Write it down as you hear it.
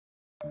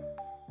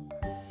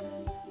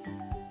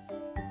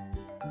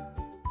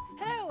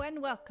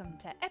and welcome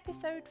to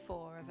episode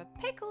 4 of a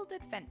Pickled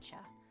adventure.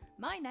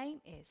 My name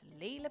is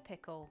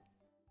LilaPickle.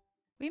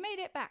 We made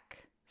it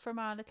back from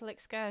our little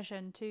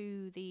excursion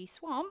to the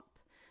swamp.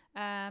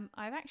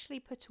 I've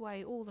actually put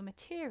away all the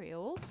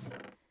materials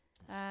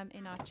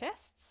in our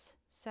chests.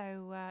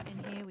 So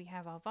in here we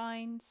have our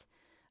vines,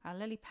 our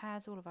lily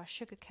pads, all of our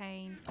sugar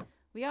cane.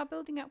 We are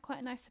building up quite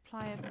a nice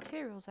supply of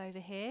materials over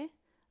here,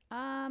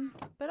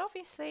 but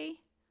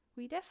obviously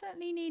we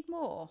definitely need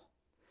more.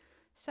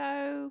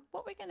 So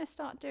what we're going to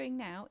start doing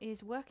now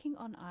is working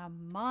on our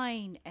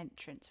mine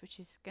entrance, which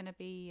is going to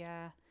be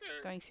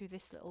going through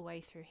this little way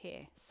through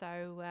here.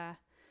 So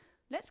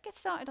let's get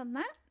started on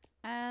that.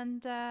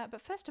 And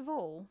but first of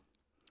all,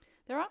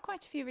 there are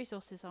quite a few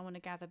resources I want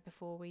to gather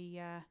before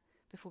we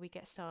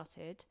get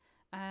started,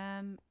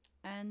 and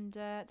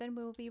then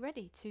we'll be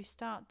ready to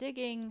start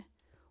digging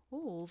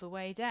all the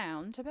way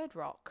down to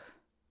bedrock.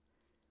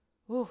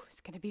 Oh,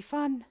 it's going to be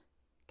fun.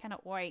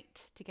 Cannot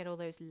wait to get all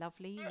those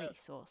lovely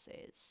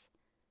resources.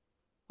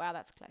 Wow,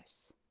 that's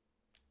close.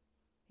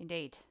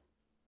 Indeed.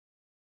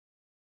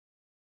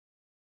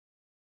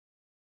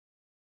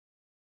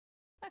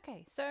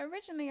 Okay, so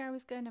originally I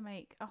was going to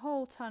make a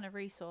whole ton of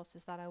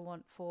resources that I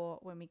want for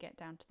when we get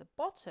down to the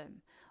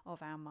bottom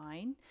of our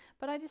mine,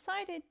 but I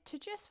decided to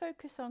just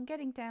focus on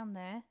getting down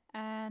there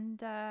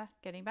and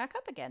getting back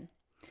up again.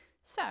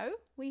 So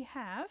we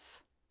have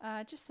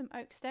just some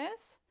oak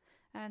stairs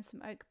and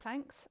some oak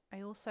planks.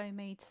 I also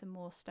made some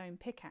more stone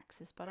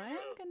pickaxes, but I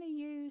am going to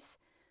use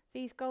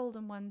these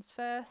golden ones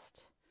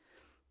first,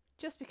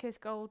 just because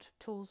gold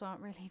tools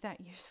aren't really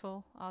that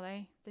useful, are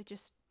they? They're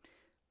just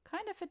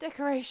kind of for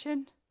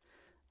decoration.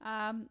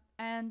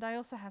 And I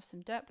also have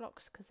some dirt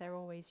blocks because they're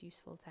always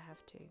useful to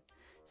have too.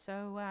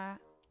 So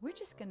we're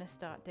just going to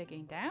start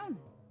digging down.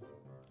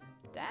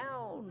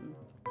 Down!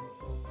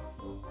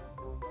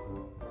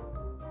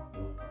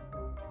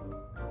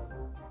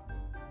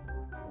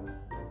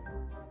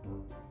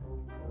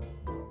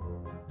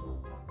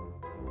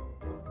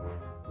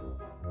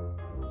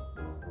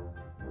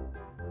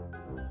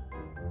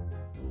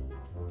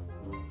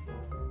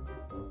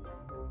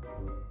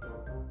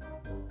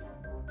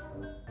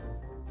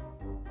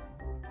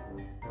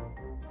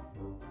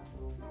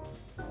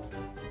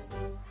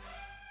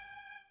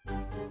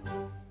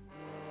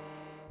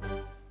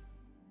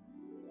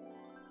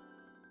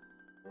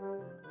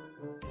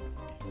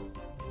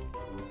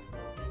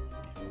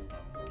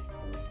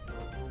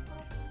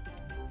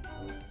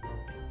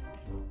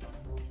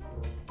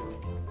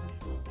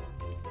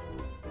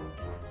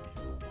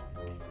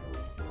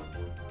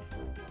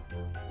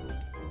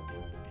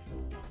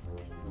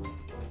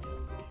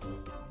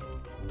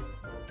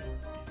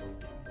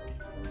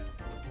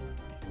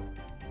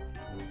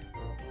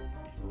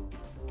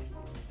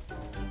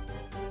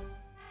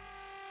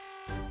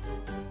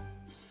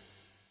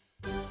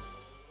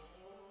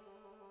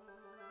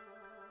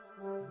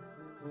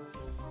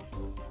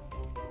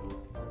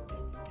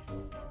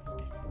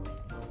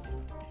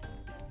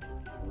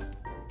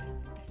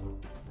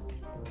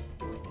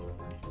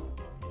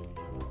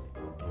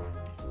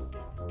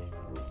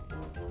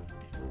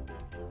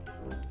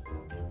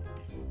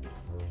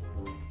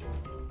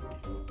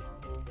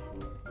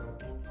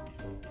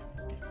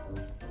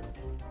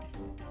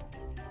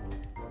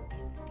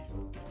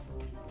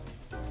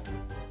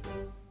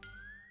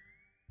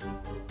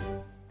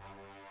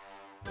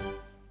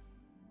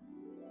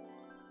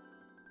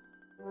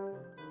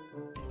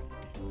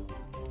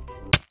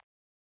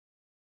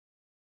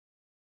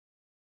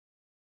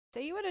 So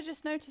you would have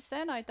just noticed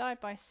then I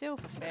died by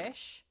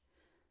silverfish,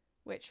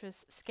 which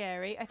was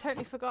scary. I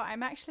totally forgot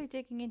I'm actually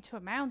digging into a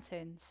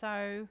mountain.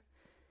 So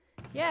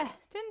yeah,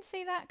 didn't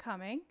see that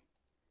coming.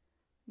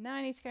 Now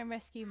I need to go and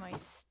rescue my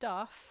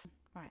stuff.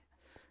 Right,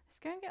 let's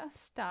go and get our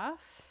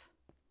stuff.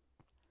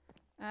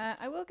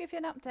 I will give you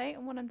an update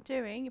on what I'm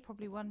doing. You're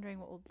probably wondering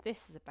what all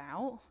this is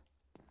about.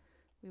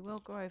 We will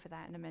go over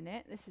that in a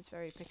minute. This is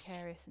very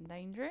precarious and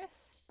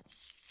dangerous.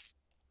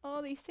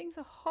 Oh, these things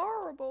are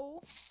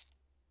horrible.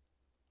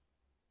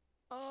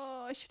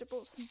 Oh, I should have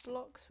brought some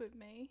blocks with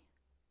me.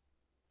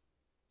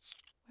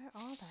 Where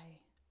are they?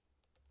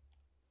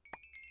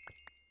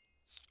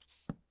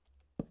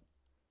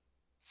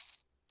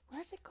 Where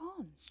have they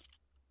gone?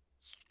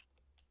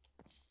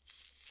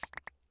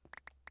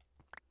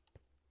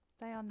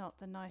 They are not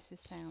the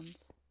nicest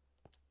sounds.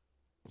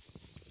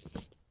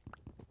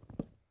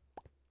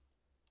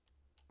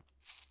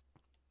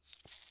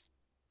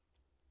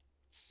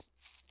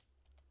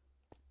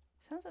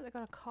 Sounds like they've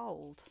got a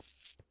cold.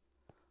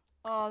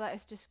 Oh, that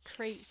has just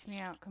creeped me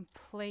out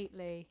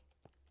completely.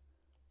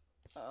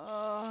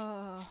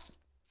 Oh.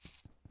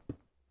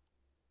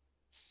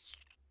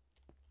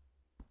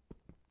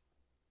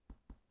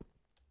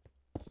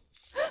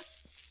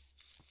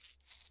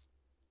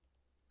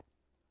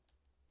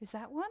 Is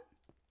that one?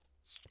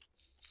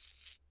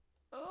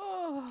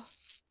 Oh.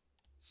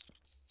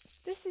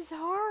 This is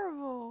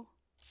horrible.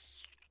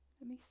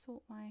 Let me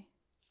sort my...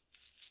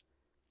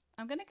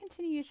 I'm going to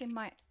continue using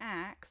my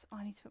axe. Oh,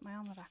 I need to put my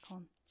armor back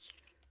on.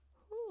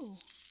 Ooh.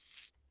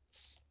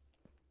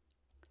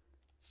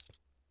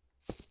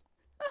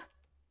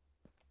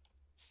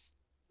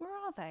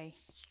 are they?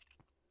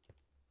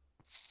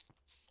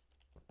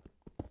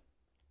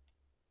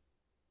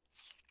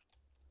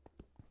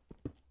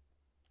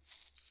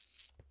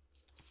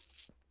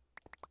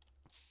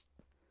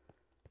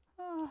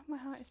 Oh, my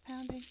heart is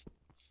pounding.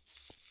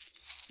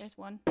 There's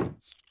one.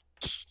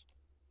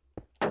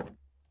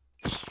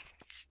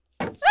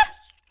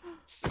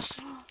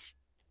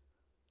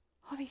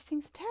 Oh, these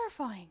things are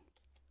terrifying.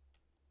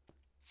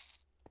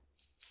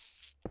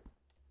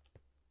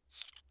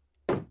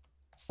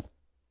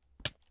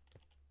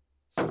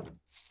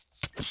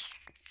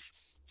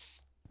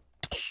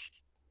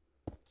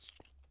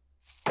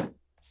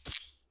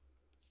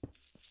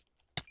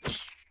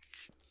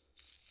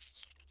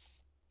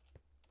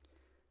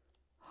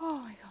 Oh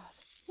my god.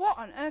 What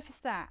on earth is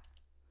that?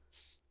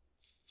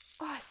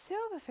 Oh, a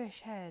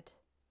silverfish head.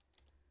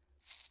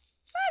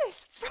 That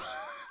is...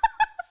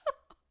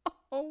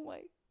 Oh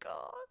my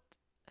god.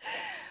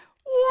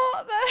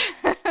 What the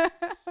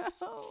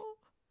hell?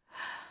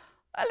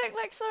 I look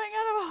like something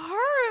out of a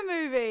horror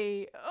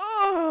movie.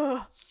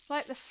 Oh,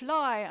 like The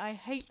Fly. I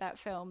hate that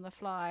film, The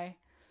Fly.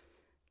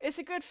 It's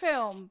a good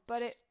film,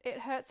 but it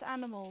hurts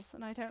animals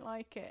and I don't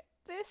like it.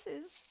 This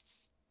is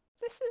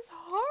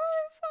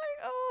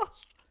horrifying. Oh,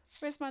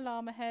 where's my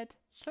llama head?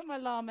 Put my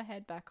llama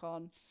head back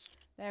on.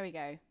 There we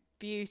go.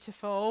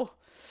 Beautiful.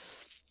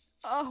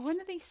 Oh, when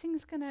are these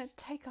things gonna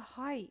take a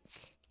hike?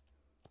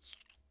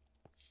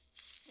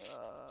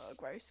 Oh,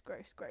 gross,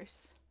 gross,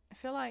 gross. I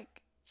feel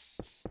like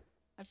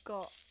I've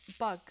got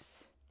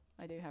bugs.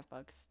 I do have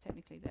bugs.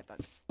 Technically, they're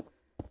bugs.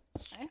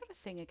 I have a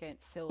thing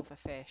against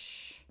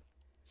silverfish.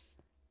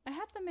 I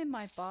had them in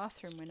my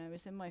bathroom when I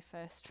was in my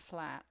first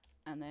flat,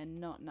 and they're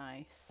not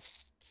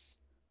nice.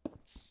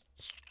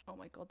 Oh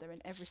my god, they're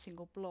in every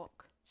single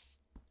block.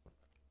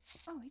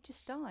 Oh, he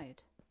just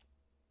died.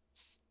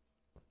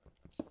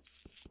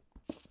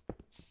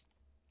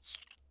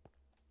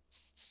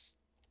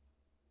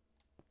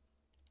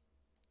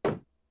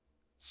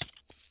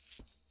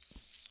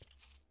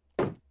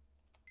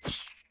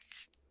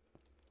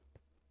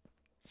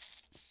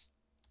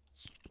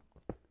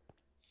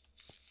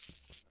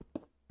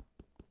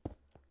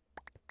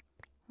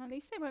 At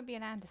least they won't be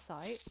an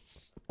andesite.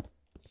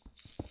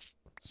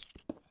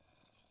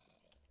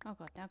 Oh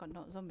god, now I've got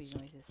not zombie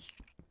noises.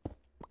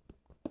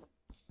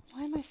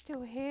 Why am I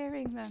still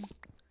hearing them?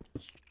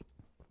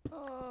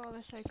 Oh,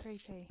 they're so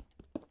creepy.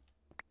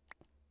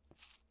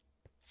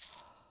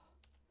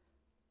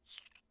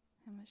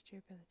 How much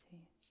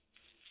durability?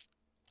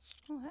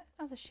 Oh, that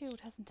other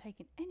shield hasn't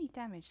taken any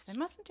damage. They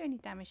mustn't do any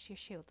damage to your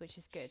shield, which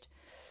is good.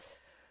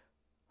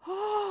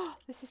 Oh,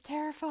 this is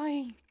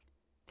terrifying.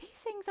 These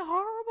things are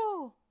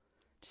horrible.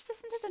 Just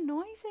listen to the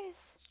noises.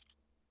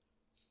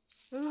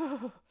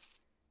 Ugh,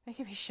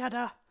 making me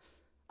shudder.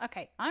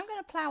 Okay, I'm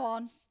going to plough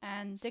on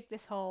and dig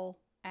this hole,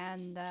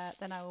 and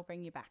then I will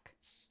bring you back.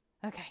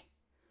 Okay.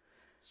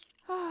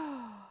 So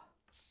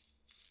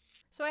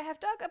I have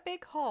dug a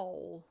big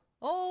hole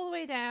all the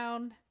way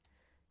down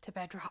to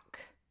bedrock.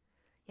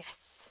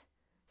 Yes.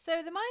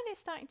 So the mine is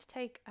starting to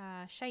take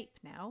shape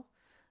now.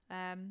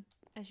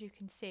 As you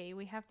can see,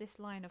 we have this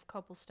line of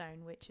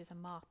cobblestone, which is a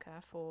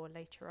marker for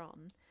later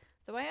on.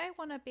 The way I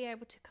want to be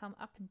able to come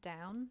up and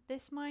down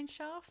this mine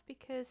shaft,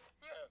 because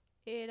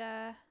it,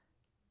 yeah,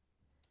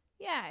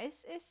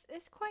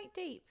 it's quite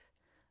deep,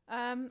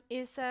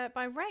 is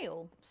by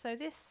rail. So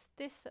this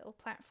little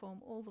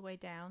platform all the way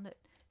down that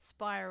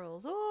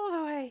spirals all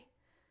the way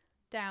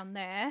down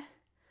there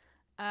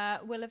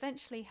will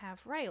eventually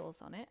have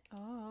rails on it.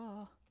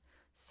 Oh,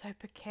 so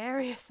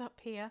precarious up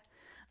here.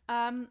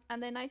 And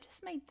then I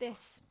just made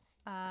this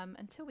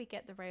until we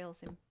get the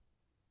rails in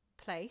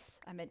place.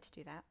 I meant to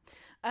do that.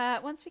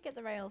 Once we get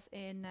the rails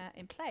in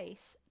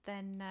place,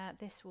 then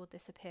this will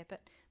disappear.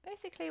 But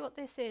basically what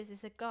this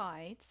is a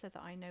guide so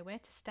that I know where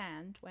to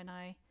stand when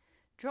I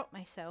drop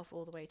myself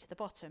all the way to the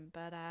bottom.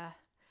 But I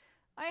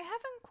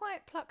haven't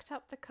quite plucked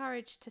up the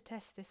courage to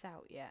test this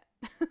out yet.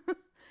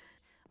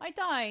 I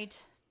died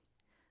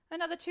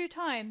another 2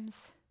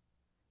 times.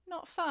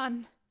 Not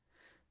fun.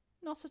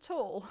 Not at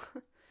all.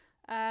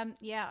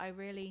 Yeah, I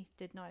really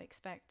did not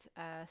expect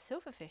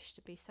silverfish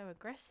to be so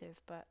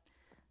aggressive, but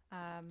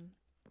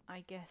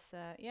I guess,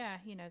 yeah,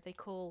 you know, they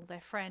call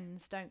their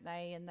friends, don't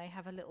they? And they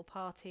have a little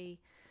party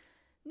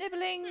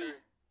nibbling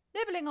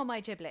on my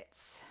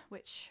giblets,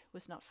 which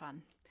was not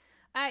fun.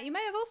 You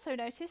may have also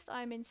noticed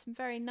I'm in some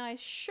very nice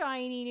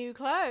shiny new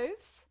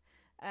clothes.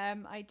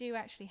 I do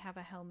actually have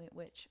a helmet,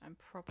 which I'm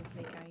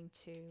probably going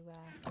to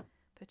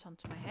put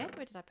onto my head.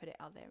 Where did I put it?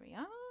 Oh, there we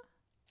are.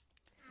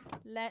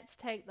 Let's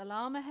take the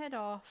llama head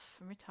off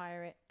and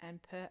retire it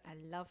and put a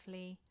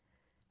lovely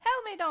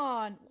helmet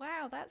on.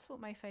 Wow, that's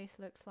what my face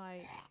looks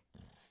like.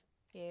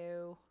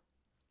 Ew.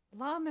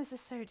 Llamas are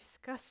so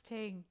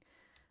disgusting.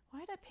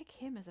 Why did I pick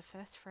him as a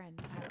first friend?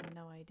 I have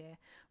no idea.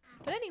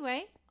 But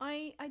anyway,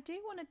 I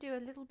do want to do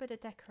a little bit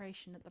of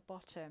decoration at the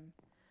bottom.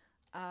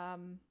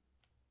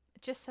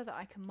 Just so that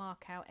I can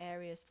mark out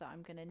areas that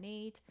I'm going to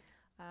need.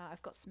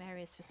 I've got some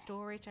areas for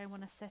storage I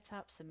want to set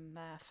up. Some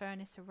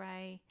furnace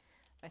array.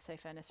 I say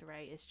furnace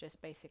array is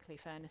just basically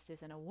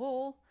furnaces and a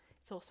wall.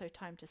 It's also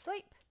time to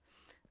sleep.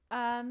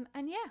 And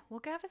yeah, we'll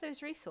gather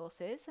those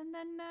resources and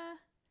then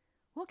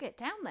we'll get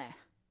down there.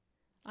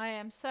 I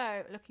am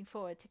so looking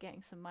forward to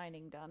getting some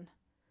mining done.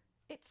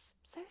 It's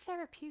so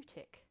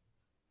therapeutic.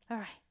 All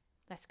right,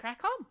 let's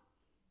crack on.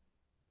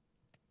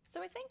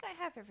 So I think I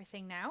have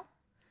everything now.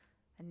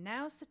 And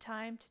now's the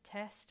time to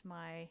test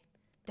my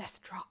death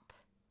drop.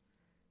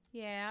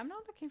 Yeah, I'm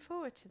not looking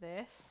forward to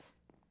this.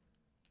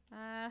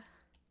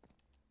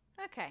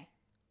 Okay.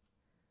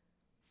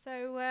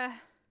 So,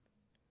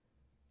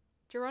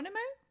 Geronimo,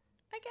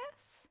 I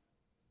guess?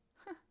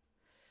 Huh.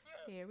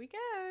 Here we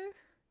go.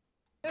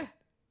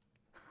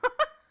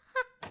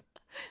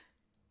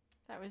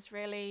 That was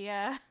really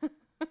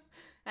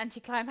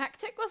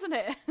anticlimactic, wasn't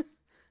it?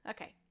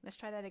 Okay, let's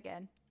try that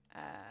again.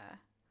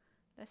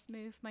 Let's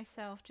move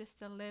myself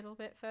just a little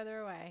bit further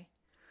away.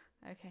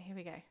 Okay, here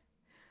we go.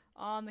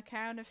 On the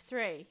count of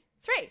 3.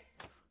 3!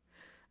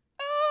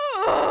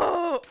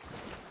 Oh!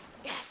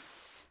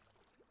 Yes!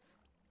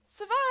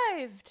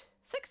 Survived!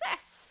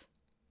 Success!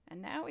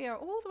 And now we are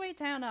all the way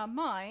down our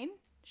mine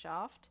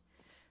shaft.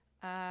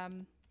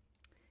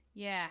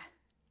 Yeah,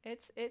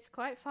 it's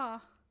quite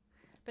far.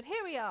 But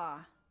here we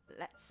are.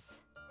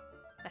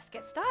 Let's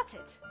get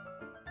started.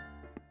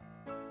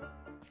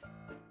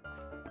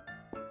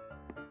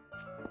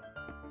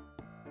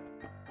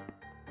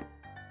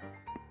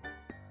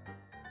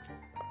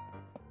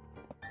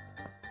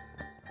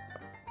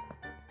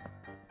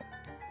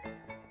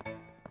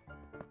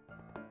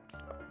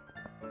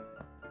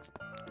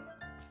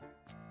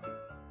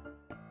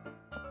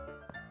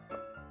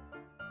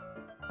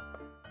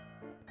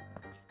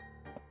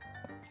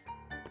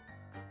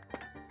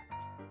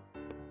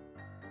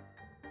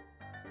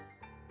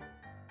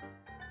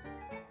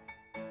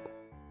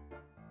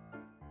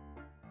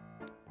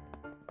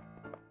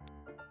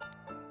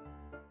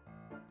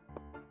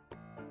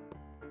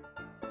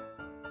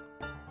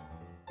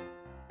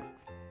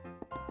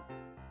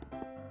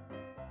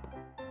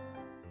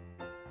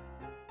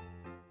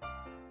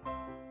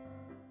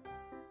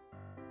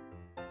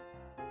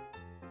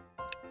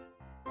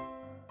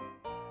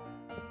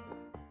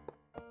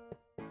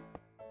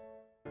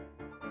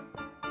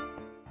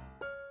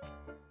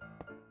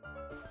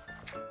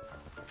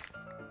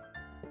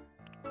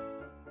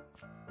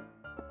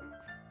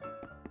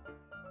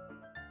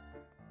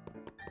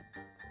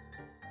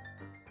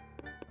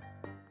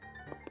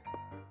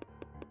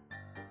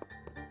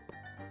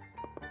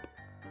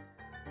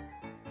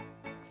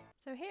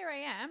 So here I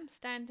am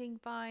standing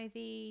by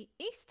the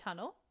east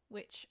tunnel,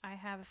 which I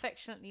have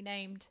affectionately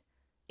named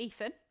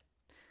Ethan.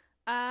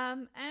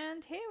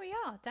 And here we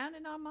are down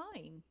in our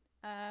mine.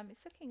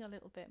 It's looking a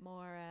little bit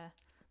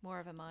more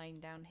of a mine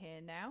down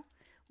here now.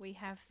 We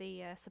have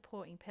the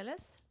supporting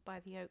pillars by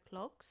the oak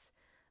logs,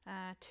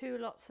 2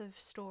 lots of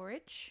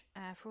storage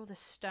for all the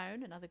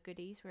stone and other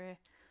goodies we're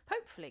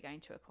hopefully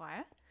going to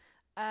acquire.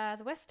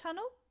 The west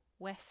tunnel,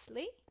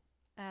 Wesley,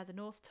 the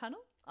north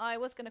tunnel. I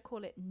was going to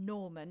call it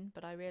Norman,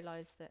 but I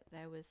realised that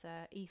there was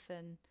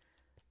Ethan,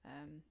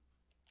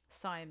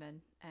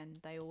 Simon,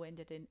 and they all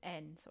ended in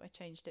N, so I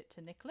changed it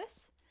to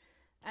Nicholas.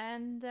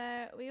 And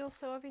we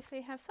also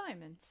obviously have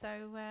Simon,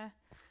 so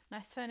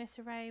nice furnace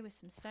array with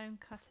some stone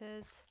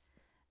cutters.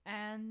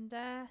 And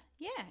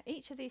yeah,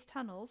 each of these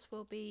tunnels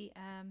will be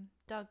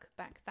dug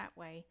back that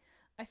way.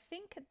 I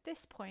think at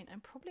this point I'm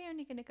probably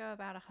only going to go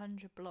about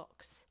 100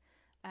 blocks.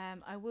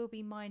 I will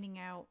be mining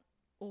out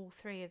all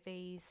 3 of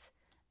these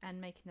and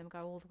making them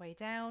go all the way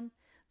down.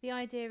 The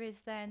idea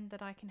is then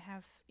that I can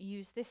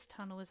use this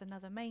tunnel as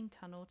another main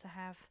tunnel to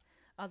have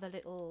other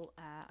little,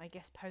 I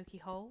guess, pokey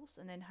holes,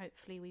 and then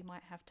hopefully we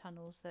might have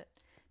tunnels that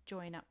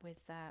join up with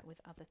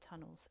other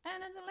tunnels.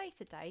 And at a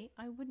later date,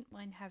 I wouldn't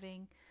mind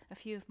having a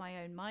few of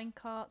my own mine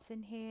carts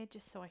in here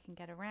just so I can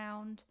get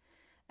around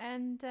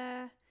and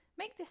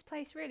make this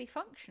place really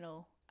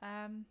functional.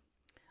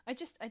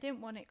 I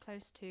didn't want it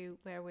close to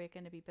where we're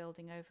going to be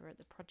building over at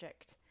the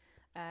project.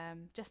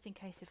 Just in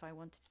case if I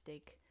wanted to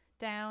dig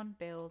down,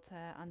 build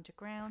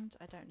underground.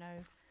 I don't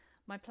know.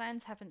 My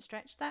plans haven't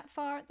stretched that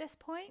far at this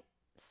point.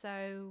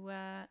 So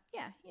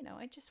yeah, you know,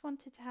 I just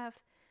wanted to have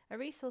a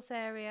resource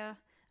area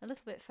a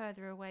little bit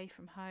further away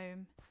from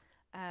home.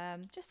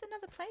 Just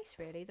another place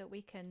really that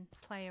we can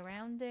play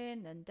around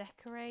in and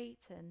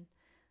decorate and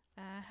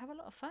have a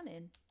lot of fun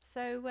in.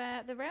 So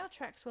the rail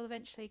tracks will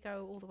eventually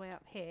go all the way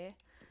up here,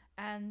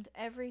 and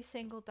every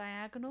single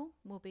diagonal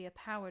will be a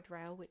powered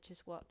rail, which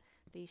is what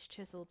these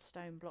chiseled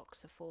stone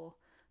blocks are for.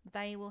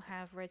 They will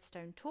have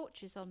redstone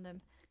torches on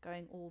them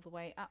going all the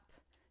way up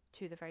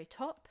to the very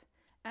top,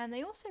 and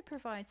they also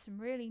provide some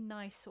really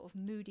nice sort of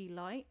moody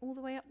light all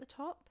the way up the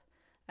top,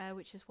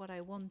 which is what I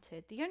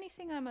wanted. The only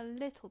thing I'm a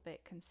little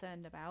bit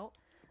concerned about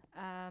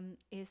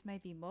is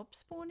maybe mob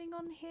spawning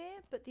on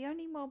here, but the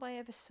only mob I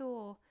ever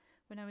saw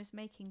when I was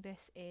making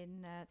this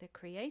in the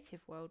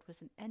creative world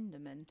was an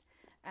Enderman,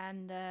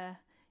 and yeah,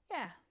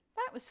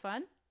 that was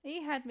fun.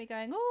 He had me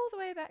going all the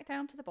way back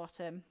down to the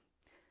bottom.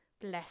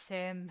 Bless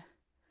him.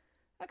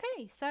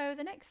 Okay, so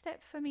the next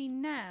step for me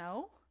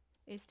now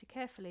is to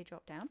carefully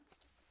drop down.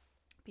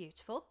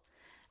 Beautiful.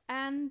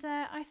 And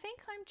I think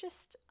I'm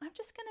just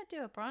gonna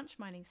do a branch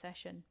mining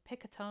session,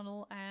 pick a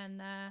tunnel,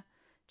 and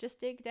just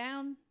dig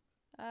down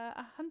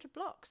 100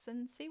 blocks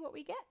and see what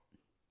we get.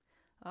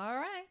 All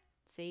right,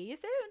 see you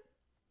soon.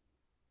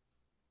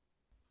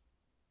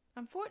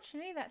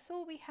 Unfortunately, that's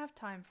all we have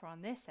time for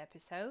on this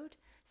episode,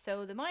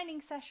 so the mining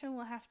session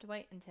will have to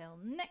wait until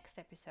next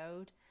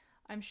episode.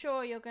 I'm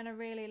sure you're going to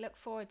really look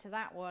forward to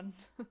that one.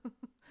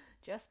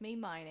 Just me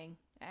mining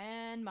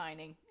and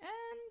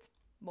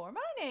more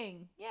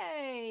mining.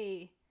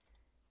 Yay!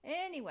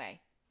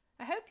 Anyway,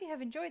 I hope you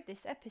have enjoyed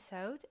this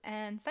episode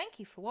and thank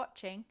you for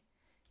watching.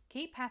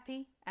 Keep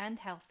happy and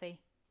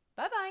healthy.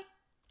 Bye bye.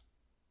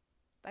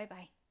 Bye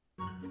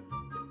bye.